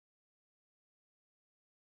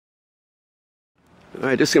All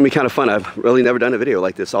right, this is going to be kind of fun. I've really never done a video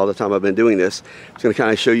like this all the time I've been doing this. I'm just going to kind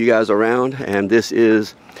of show you guys around, and this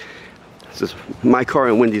is my car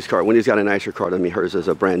and Wendy's car. Wendy's got a nicer car than me. Hers is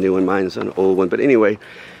a brand new one, mine's an old one. But anyway,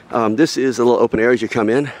 this is a little open area as you come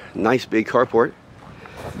in. Nice big carport.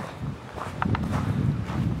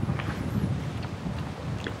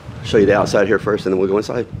 Show you the outside here first, and then we'll go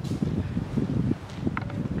inside.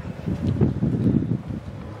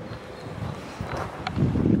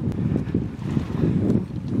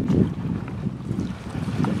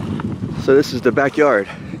 So this is the backyard.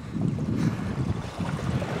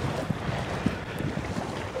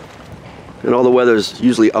 And all the weather's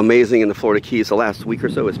usually amazing in the Florida Keys. The last week or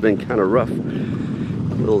so it's been kind of rough. A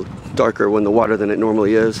little darker in the water than it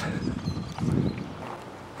normally is.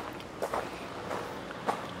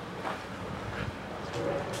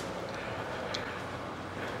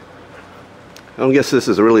 I don't guess this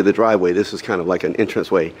is really the driveway. This is kind of like an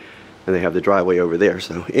entranceway, and they have the driveway over there.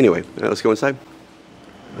 So anyway, let's go inside.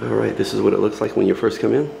 All right, this is what it looks like when you first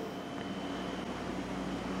come in. You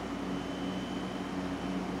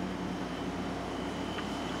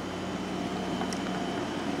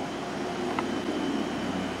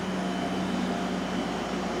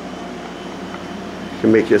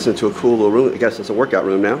can make this into a cool little room. I guess it's a workout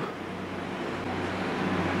room now.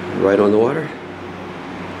 Right on the water.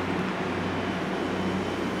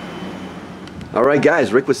 All right,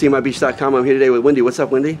 guys, Rick with SeeMyBeach.com. I'm here today with Wendy. What's up,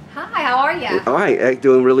 Wendy? Hi, how are you? All right,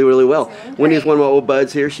 doing really, really well. Wendy's one of my old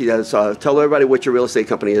buds here. She does, tell everybody what your real estate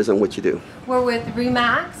company is and what you do. We're with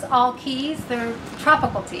Remax, All Keys. They're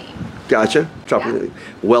tropical team. Gotcha. Tropical. Yeah.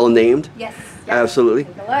 Well named. Yes. Absolutely.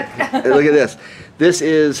 Take a look. Look at this. This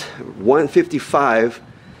is 155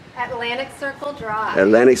 Atlantic Circle Drive.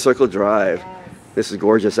 Atlantic Circle Drive. Yes. This is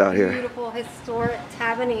gorgeous out here. Beautiful historic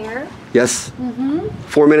Tavernier. Yes.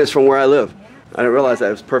 4 minutes from where I live. I didn't realize that.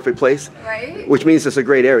 It was a perfect place. Right. Which means it's a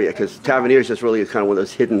great area, because Tavernier is just really kind of one of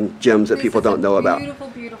those hidden gems that people don't know about. Beautiful,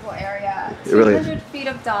 beautiful area. It really 200 feet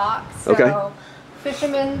of docks. So okay.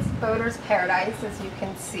 Fisherman's boater's paradise, as you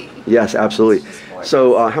can see. Yes, absolutely.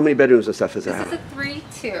 So how many bedrooms and stuff is that? This is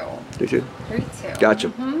a 3-2. 3-2? 3-2. Gotcha.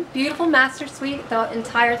 Beautiful master suite. The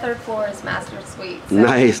entire third floor is master suite. So.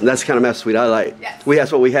 Nice. That's the kind of master suite I like. Yes.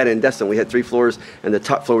 That's what we had in Destin. We had 3 floors, and the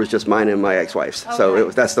top floor was just mine and my ex-wife's. Okay.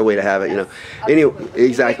 So that's the way to have it, yes. you know. Anyway,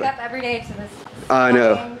 exactly. You wake up every day to this. I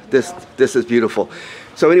know. This is beautiful.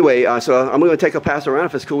 So anyway, so I'm going to take a pass around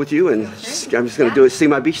if it's cool with you, and I'm just going to do it See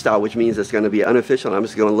My Beach style, which means it's going to be unofficial. And I'm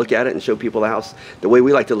just going to look at it and show people the house the way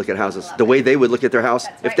we like to look at houses, the way they would look at their house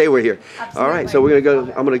if they were here. Absolutely. All right, so we're going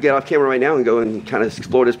to go. I'm going to get off camera right now and go and kind of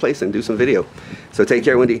explore this place and do some video. So take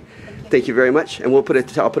care, Wendy. Thank you very much, and I'll put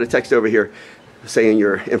a text over here saying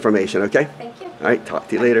your information. Okay. Thank you. All right. Talk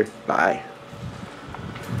to you later. Bye.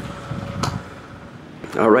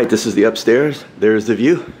 All right, this is the upstairs. There's the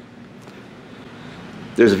view.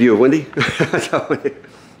 There's a view of Wendy.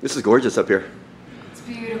 This is gorgeous up here. It's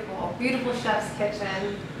beautiful. Beautiful chef's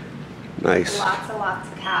kitchen. Nice. Lots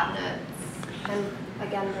of cabinets. And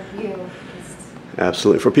again, the view is...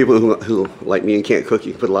 Absolutely. For people who like me and can't cook,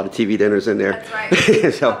 you can put a lot of TV dinners in there. That's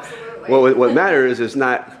right. So, absolutely. what matters is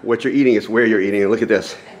not what you're eating, it's where you're eating. And look at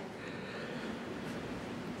this.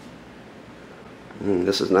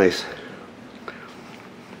 This is nice. I'm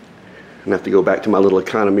going to have to go back to my little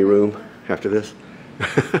economy room after this.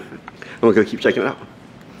 I'm going to go keep checking it out.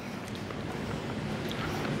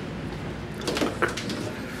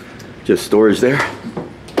 Just storage there.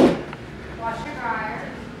 Washer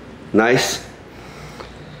dryer. Nice.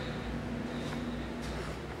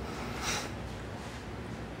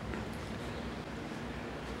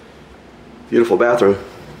 Beautiful bathroom.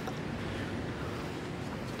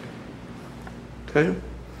 Okay.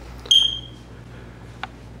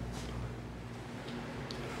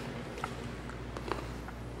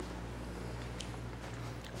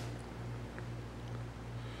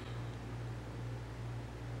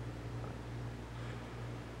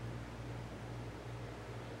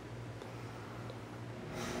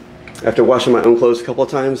 After washing my own clothes a couple of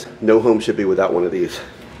times, no home should be without one of these.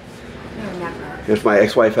 No, never. If my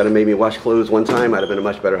ex-wife had made me wash clothes one time, I'd have been a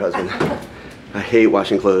much better husband. I hate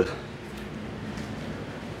washing clothes.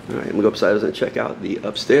 All right, I'm gonna go upstairs and check out the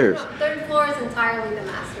upstairs. No, third floor is entirely the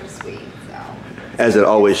master suite, so. As it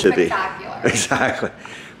always should be. Spectacular. Exactly.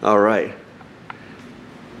 All right.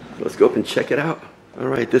 Let's go up and check it out. All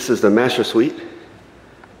right, this is the master suite.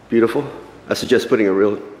 Beautiful. I suggest putting a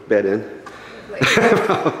real bed in.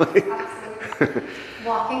 Absolutely.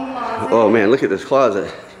 Walking closet. Oh man, look at this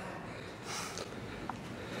closet.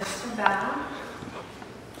 Master bath.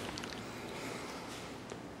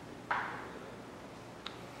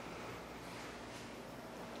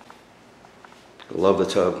 I love the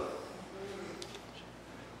tub.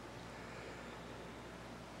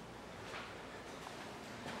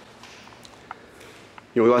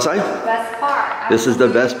 You want to go outside? Best part. This is the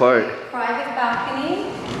best part. Private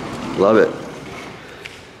balcony. Love it.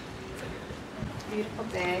 Beautiful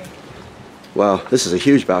day. Wow, this is a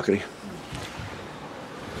huge balcony.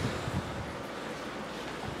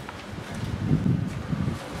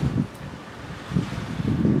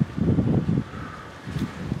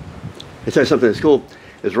 I'll tell you something that's cool.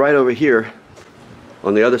 Is right over here,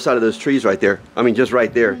 on the other side of those trees right there, I mean just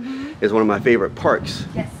right there, is one of my favorite parks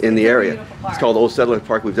in the area. It's called Old Settler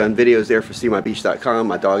Park. We've done videos there for seemybeach.com.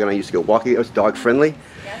 My dog and I used to go walking. It was dog friendly.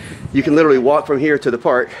 Yes. You can literally walk from here to the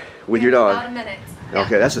park with your dog. About a minute.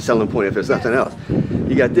 Okay, that's a selling point if there's nothing else.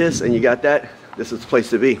 You got this and you got that. This is the place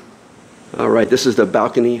to be. All right, this is the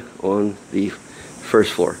balcony on the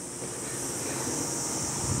first floor.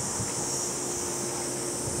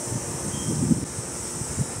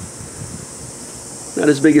 Not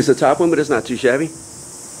as big as the top one, but it's not too shabby.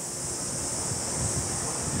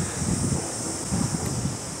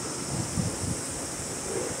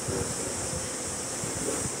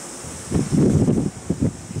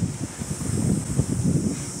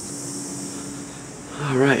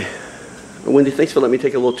 All right. Wendy, thanks for letting me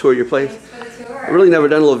take a little tour of your place. Thanks for the tour. I've really never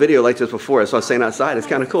done a little video like this before, so I was saying outside. It's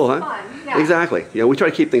kind of cool, huh? Fun. Yeah. Exactly. You know, we try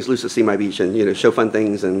to keep things loose at See My Beach and, you know, show fun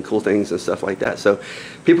things and cool things and stuff like that. So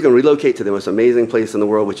people can relocate to the most amazing place in the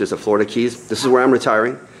world, which is the Florida Keys. This is where I'm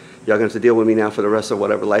retiring. Y'all gonna have to deal with me now for the rest of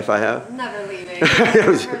whatever life I have. Never leaving.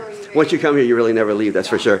 Never leaving. Once you come here, you really never leave, that's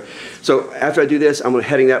for sure. So after I do this, I'm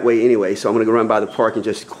heading that way anyway, so I'm gonna go run by the park and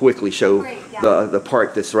just quickly show the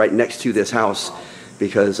park that's right next to this house,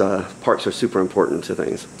 because parks are super important to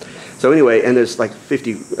things. So anyway, and there's like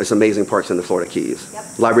 50 amazing parks in the Florida Keys.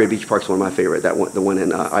 Yep. Library Beach Park's one of my favorite. That one, the one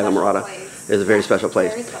in Isla Morada, is a very special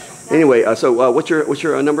place. Very special. Yep. Anyway, so what's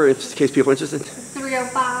your number in case people are interested?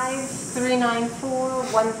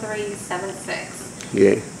 305-394-1376.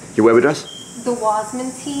 Yeah. Your web address?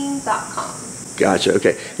 TheWasmanTeam.com. Gotcha.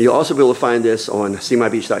 Okay. You'll also be able to find this on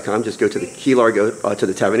seemybeach.com. Just go to the Key Largo to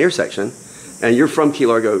the Tavernier section. And you're from Key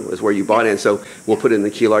Largo is where you bought in, so we'll put it in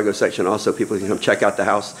the Key Largo section also. People can come check out the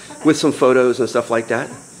house with some photos and stuff like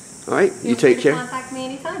that. All right, you take care. Contact me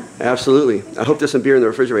anytime. Absolutely. I hope there's some beer in the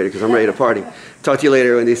refrigerator because I'm ready to party. Talk to you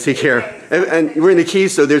later, Wendy. Take care. And we're in the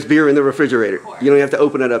Keys, so there's beer in the refrigerator. You don't have to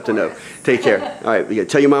open it up to know. Take care. All right,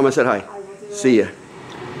 tell your mom I said hi. See ya.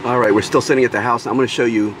 All right, we're still sitting at the house. I'm going to show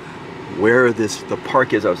you where the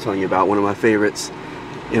park is I was telling you about, one of my favorites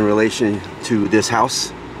in relation to this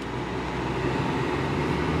house.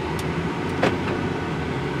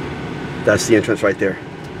 That's the entrance right there.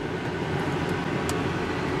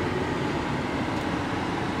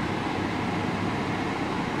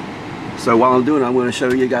 So while I'm doing it, I'm going to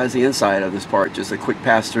show you guys the inside of this park. Just a quick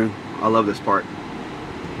pass through. I love this park.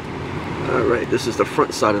 All right, this is the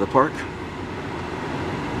front side of the park.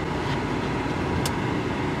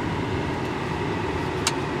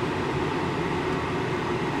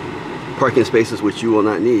 Parking spaces which you will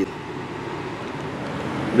not need.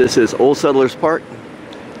 This is Old Settlers Park.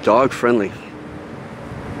 Dog friendly.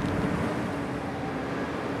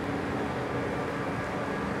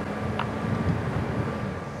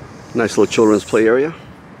 Nice little children's play area.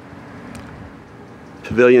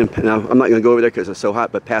 Pavilion. Now I'm not going to go over there because it's so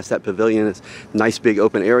hot, but past that pavilion is a nice big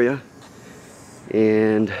open area.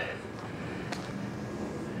 And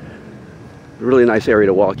really nice area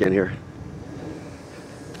to walk in here.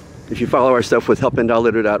 If you follow our stuff with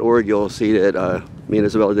helpendolitter.org, you'll see that me and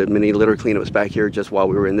Isabella did many litter cleanups back here just while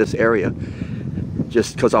we were in this area.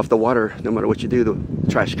 Just because off the water, no matter what you do, the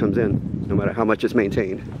trash comes in, no matter how much it's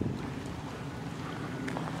maintained.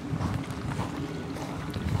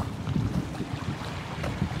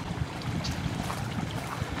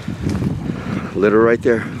 Litter right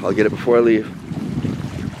there. I'll get it before I leave.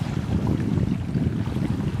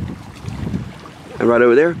 And right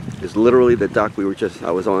over there is literally the dock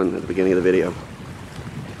I was on at the beginning of the video.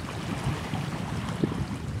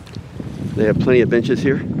 They have plenty of benches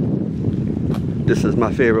here. This is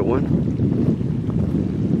my favorite one.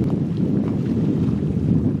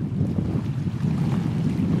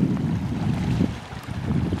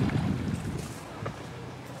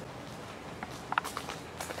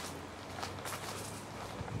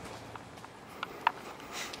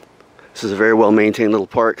 This is a very well maintained little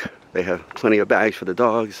park. They have plenty of bags for the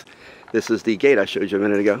dogs. This is the gate I showed you a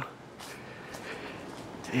minute ago.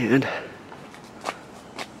 And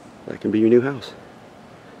that can be your new house.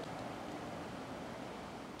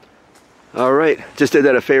 All right, just did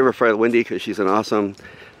that a favor for Wendy because she's an awesome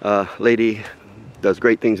lady, does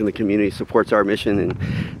great things in the community, supports our mission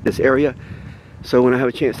in this area. So when I have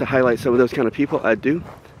a chance to highlight some of those kind of people, I do.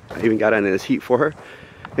 I even got in this heat for her.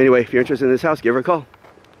 Anyway, if you're interested in this house, give her a call.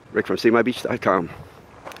 Rick from SeeMyBeach.com.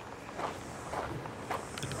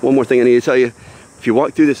 One more thing I need to tell you. If you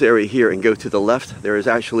walk through this area here and go to the left, there is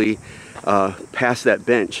actually, past that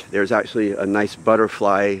bench, there's actually a nice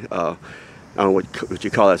butterfly, I don't know what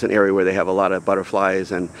you call it. It's an area where they have a lot of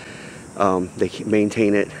butterflies, and they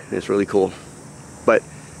maintain it, and it's really cool. But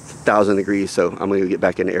it's 1,000 degrees, so I'm going to get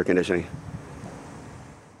back into air conditioning.